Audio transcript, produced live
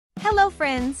Hello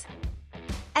friends!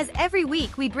 As every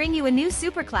week we bring you a new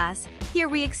superclass, here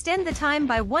we extend the time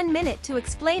by 1 minute to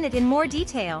explain it in more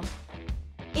detail.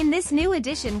 In this new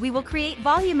edition we will create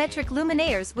volumetric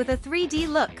luminaires with a 3D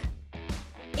look.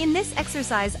 In this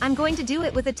exercise I'm going to do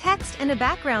it with a text and a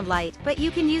background light, but you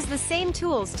can use the same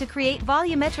tools to create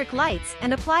volumetric lights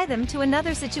and apply them to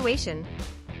another situation.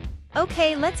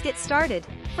 Okay, let's get started.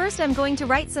 First I'm going to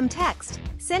write some text,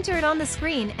 center it on the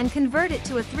screen and convert it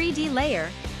to a 3D layer.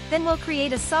 Then we'll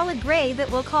create a solid gray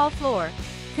that we'll call floor.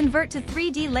 Convert to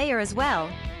 3D layer as well.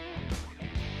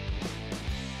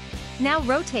 Now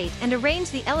rotate and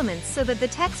arrange the elements so that the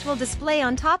text will display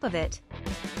on top of it.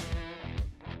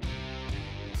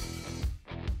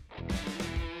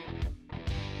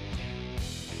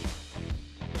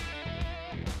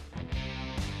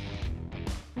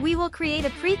 We will create a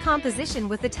pre-composition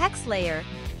with the text layer.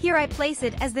 Here I place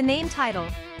it as the name title,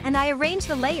 and I arrange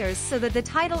the layers so that the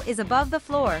title is above the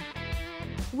floor.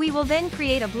 We will then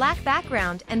create a black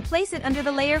background and place it under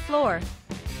the layer floor.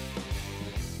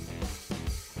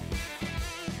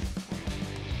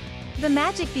 The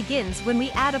magic begins when we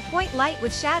add a point light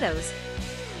with shadows.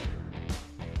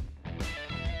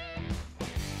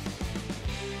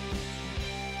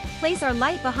 Place our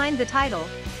light behind the title.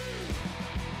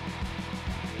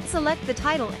 Select the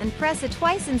title and press it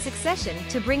twice in succession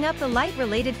to bring up the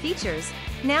light-related features.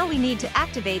 Now we need to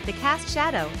activate the cast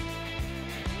shadow.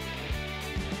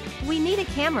 We need a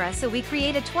camera, so we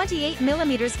create a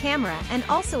 28mm camera and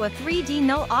also a 3D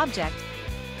null object.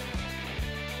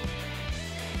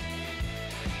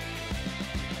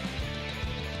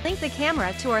 Link the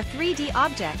camera to our 3D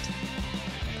object.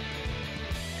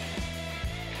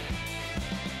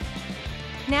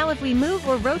 Now if we move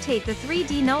or rotate the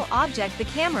 3D null object, the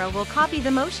camera will copy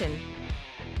the motion.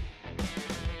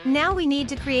 Now we need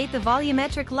to create the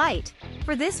volumetric light.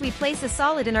 For this we place a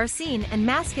solid in our scene and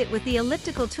mask it with the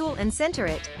elliptical tool and center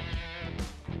it.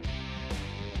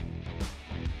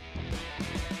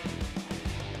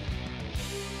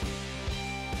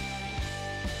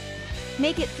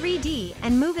 Make it 3D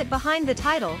and move it behind the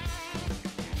title.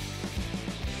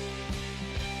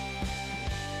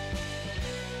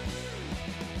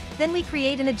 Then we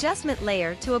create an adjustment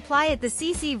layer to apply it the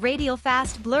CC radial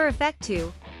fast blur effect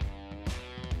to.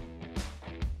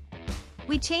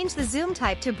 We change the zoom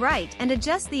type to bright and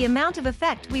adjust the amount of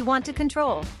effect we want to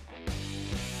control.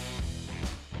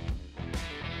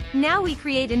 Now we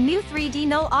create a new 3D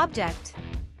null object.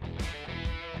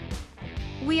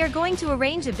 We are going to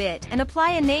arrange a bit and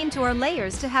apply a name to our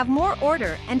layers to have more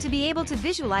order and to be able to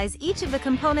visualize each of the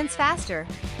components faster.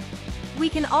 We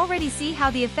can already see how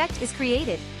the effect is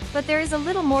created, but there is a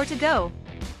little more to go.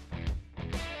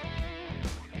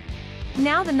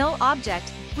 Now the null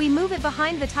object, we move it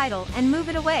behind the title and move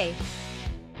it away.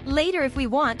 Later if we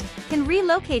want, can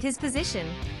relocate his position.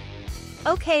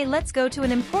 Okay, let's go to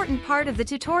an important part of the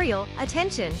tutorial,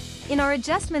 attention. In our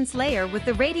adjustments layer with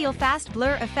the radial fast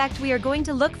blur effect we are going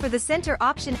to look for the center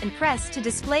option and press to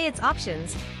display its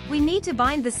options. We need to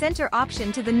bind the center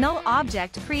option to the null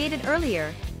object created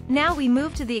earlier. Now we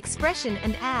move to the expression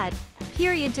and add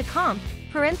period to comp,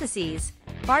 parentheses,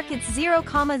 brackets 0,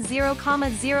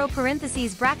 0,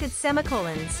 parentheses brackets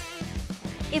semicolons.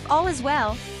 If all is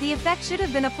well, the effect should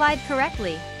have been applied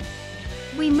correctly.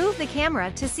 We move the camera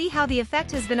to see how the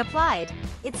effect has been applied.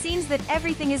 It seems that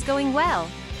everything is going well.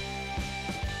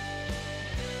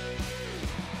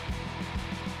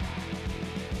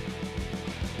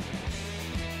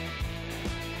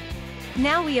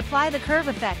 Now we apply the curve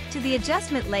effect to the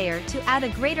adjustment layer to add a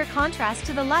greater contrast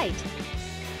to the light.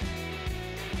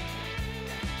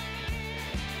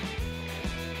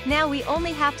 Now we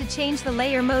only have to change the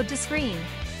layer mode to screen.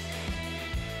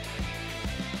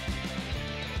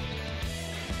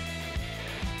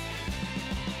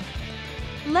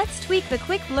 Let's tweak the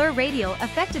quick blur radial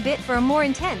effect a bit for a more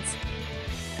intense.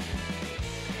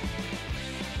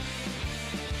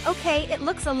 Okay, it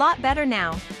looks a lot better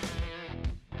now.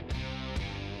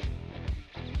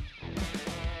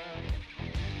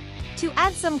 To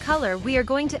add some color we are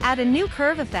going to add a new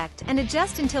curve effect and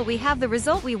adjust until we have the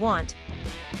result we want.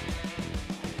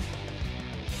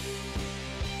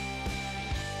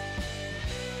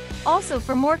 Also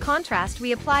for more contrast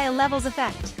we apply a levels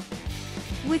effect.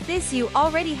 With this you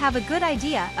already have a good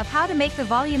idea of how to make the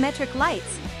volumetric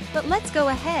lights, but let's go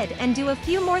ahead and do a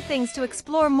few more things to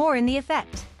explore more in the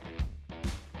effect.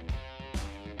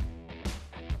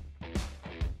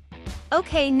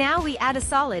 Okay, now we add a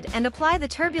solid and apply the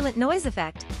turbulent noise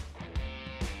effect.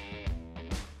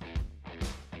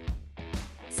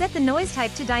 Set the noise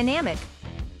type to dynamic.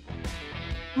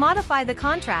 Modify the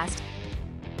contrast.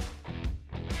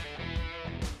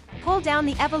 pull down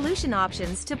the evolution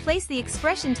options to place the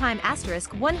expression time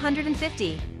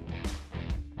 *150.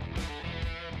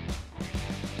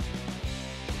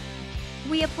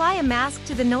 We apply a mask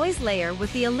to the noise layer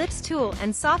with the ellipse tool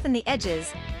and soften the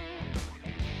edges.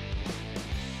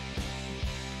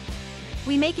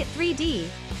 We make it 3D.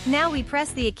 Now we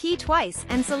press the A key twice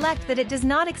and select that it does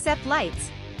not accept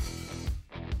lights.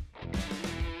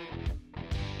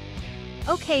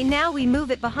 Okay, now we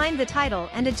move it behind the title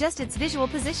and adjust its visual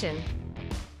position.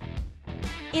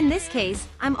 In this case,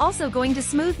 I'm also going to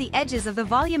smooth the edges of the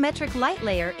volumetric light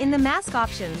layer in the mask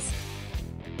options.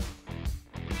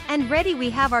 And ready,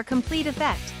 we have our complete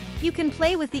effect. You can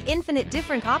play with the infinite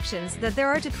different options that there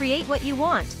are to create what you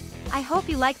want. I hope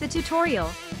you like the tutorial.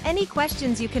 Any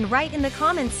questions you can write in the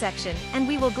comments section and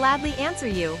we will gladly answer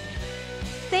you.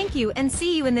 Thank you and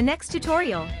see you in the next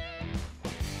tutorial.